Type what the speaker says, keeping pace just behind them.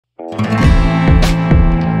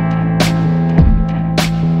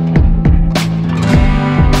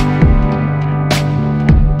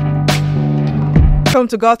welcome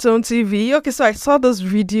to God's Own TV. Okay, so I saw this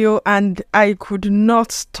video and I could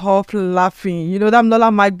not stop laughing. You know,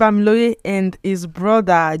 Damilola Mike-Bamiloye and his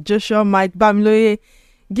brother Joshua Mike-Bamiloye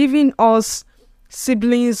giving us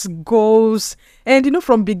siblings goals, and you know,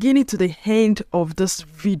 from beginning to the end of this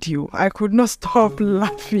video, I could not stop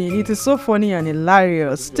laughing. It is so funny and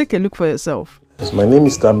hilarious. Take a look for yourself. Yes, my name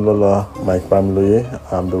is Damilola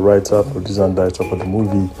Mike-Bamiloye. I'm the writer, producer, and director for the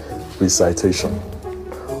movie Recitation.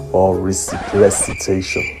 Or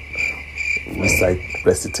recitation.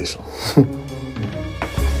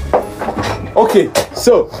 Okay,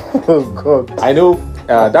 so oh God, I know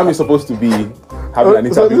Dam is supposed to be having an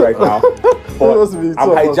interview right now, but I'm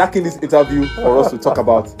hijacking this interview for us to talk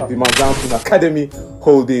about the Manzan Film Academy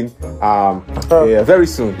holding very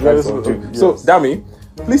soon. Yes. So, Dami,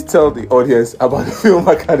 please tell the audience about the Film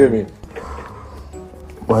Academy.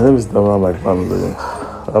 My name is Damilola Mike-Bamiloye.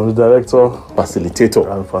 I'm the director, facilitator,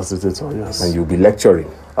 yes. And you'll be lecturing.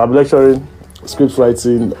 I'm lecturing, script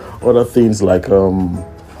writing, other things like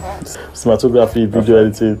cinematography, video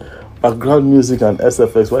editing, background music, and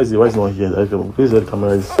SFX. Why is he not here? Please let the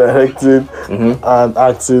camera is directing and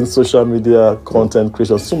acting, social media, content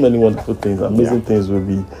creation. So many wonderful things, amazing things will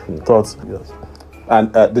be taught. Yes.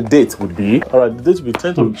 And the date would be? All right, the date will be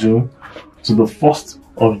 10th of June to the 1st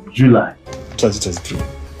of July, 2023.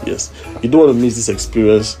 Yes, you don't want to miss this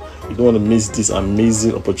experience. You don't want to miss this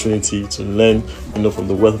amazing opportunity to learn, you know, from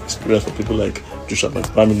the wealth of experience for people like Joshua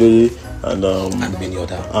Mike-Bamiloye and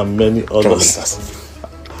many others.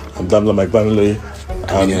 I'm Damilola Mike-Bamiloye and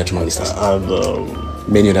many other drama ministers.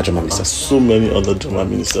 Many other drama ministers. So many other drama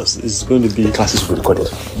ministers. It's going to be the classes will be recorded.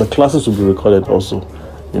 The classes will be recorded also,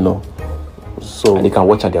 you know. So and you can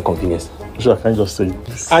watch at their convenience. Joshua, I can't just say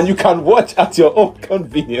this. And you can watch at your own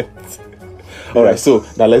convenience. All right, so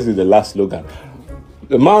now let's do the last slogan.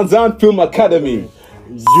 The Manzan Film Academy.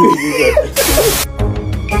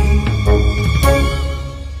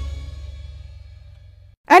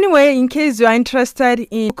 Anyway, in case you are interested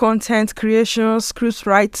in content creation, script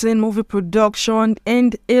writing, movie production,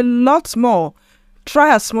 and a lot more,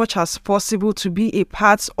 try as much as possible to be a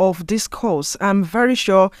part of this course. I'm very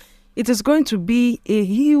sure it is going to be a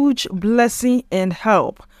huge blessing and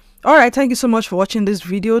help. All right, thank you so much for watching this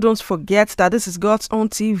video. Don't forget that this is God's Own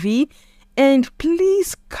TV, and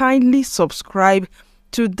please kindly subscribe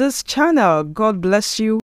to this channel. God bless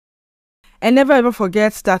you, and never ever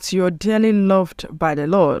forget that you're dearly loved by the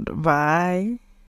Lord. Bye.